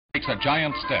takes a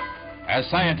giant step as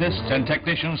scientists and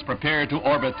technicians prepare to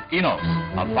orbit Enos,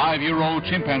 a 5-year-old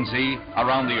chimpanzee,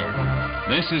 around the Earth.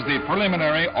 This is the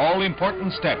preliminary,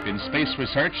 all-important step in space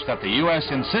research that the U.S.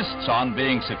 insists on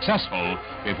being successful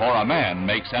before a man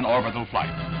makes an orbital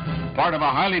flight. Part of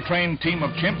a highly trained team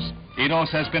of chimps,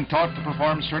 Enos has been taught to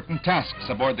perform certain tasks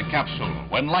aboard the capsule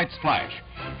when lights flash.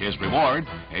 His reward,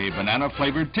 a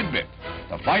banana-flavored tidbit.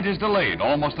 The flight is delayed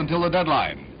almost until the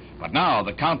deadline. But now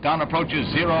the countdown approaches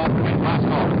 0 and blast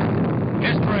off.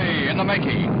 History in the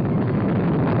making.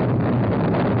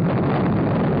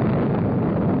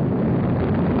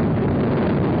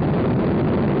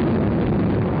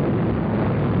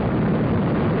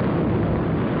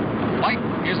 The flight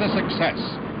is a success,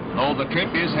 though the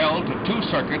trip is held to 2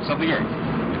 circuits of the Earth.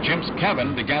 The chimp's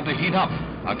cabin began to heat up,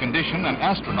 a condition an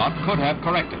astronaut could have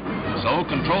corrected. So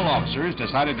control officers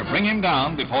decided to bring him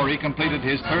down before he completed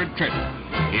his 3rd trip.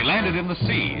 He landed in the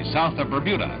sea south of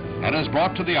Bermuda and is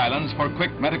brought to the islands for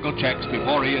quick medical checks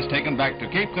before he is taken back to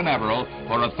Cape Canaveral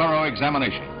for a thorough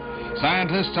examination.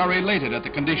 Scientists are elated at the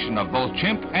condition of both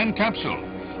chimp and capsule.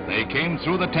 They came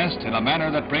through the test in a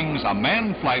manner that brings a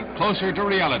manned flight closer to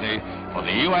reality for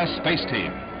the U.S. space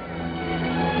team.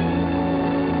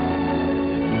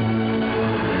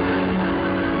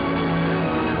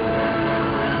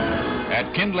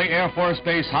 At Kindley Air Force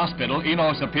Base Hospital,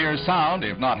 Enos appears sound,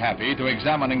 if not happy, to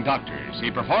examining doctors.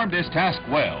 He performed his task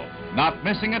well, not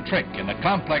missing a trick in the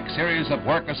complex series of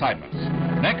work assignments.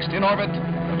 Next in orbit,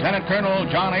 Lieutenant Colonel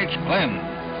John H. Glenn.